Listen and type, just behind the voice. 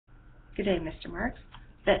Good day, Mr. Marks.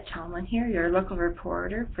 Bette Tomlin here, your local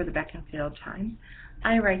reporter for the Beaconsfield Times.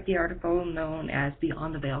 I write the article known as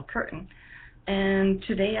Beyond the Veiled Curtain, and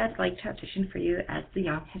today I'd like to audition for you as the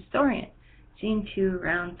young historian. Scene 2,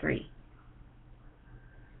 round 3.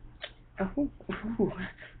 Oh,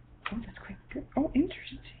 that's quite good. Oh,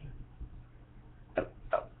 interesting.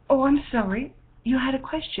 Oh, I'm sorry. You had a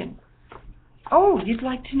question. Oh, you'd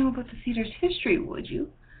like to know about the theater's history, would you?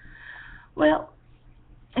 Well,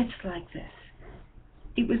 it's like this.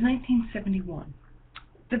 It was 1971.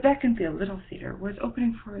 The Beaconsfield Little Theatre was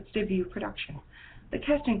opening for its debut production. The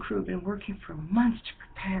cast and crew had been working for months to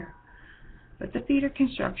prepare, but the theatre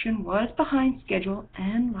construction was behind schedule,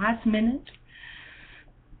 and last minute,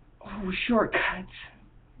 shortcuts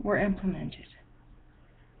were implemented.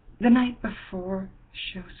 The night before the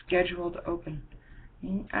show scheduled to open,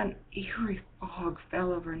 an eerie fog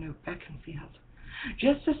fell over New Beaconsfield.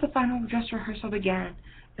 Just as the final dress rehearsal began,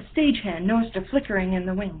 a stagehand noticed a flickering in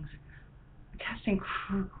the wings. The cast and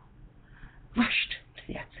crew rushed to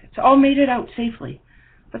the exits. All made it out safely,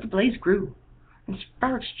 but the blaze grew, and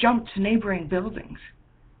sparks jumped to neighboring buildings,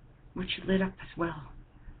 which lit up as well.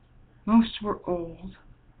 Most were old,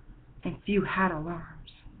 and few had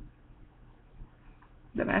alarms.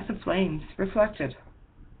 The massive flames reflected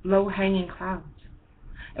low-hanging clouds,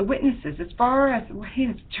 and witnesses as far as away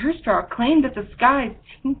as Turstraw claimed that the skies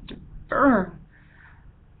seemed to burn.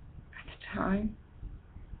 At the time,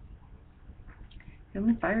 the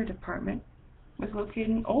only fire department was located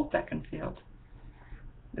in Old Beaconsfield.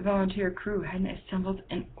 The volunteer crew hadn't assembled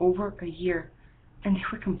in over a year, and they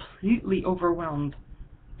were completely overwhelmed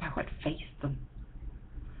by what faced them.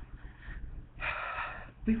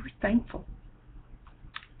 We were thankful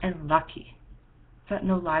and lucky that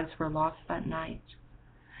no lives were lost that night.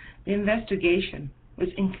 The investigation was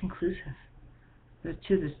inconclusive, but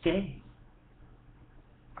to this day,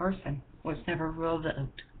 arson was never ruled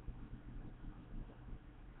out.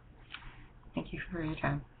 Thank you for your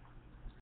time.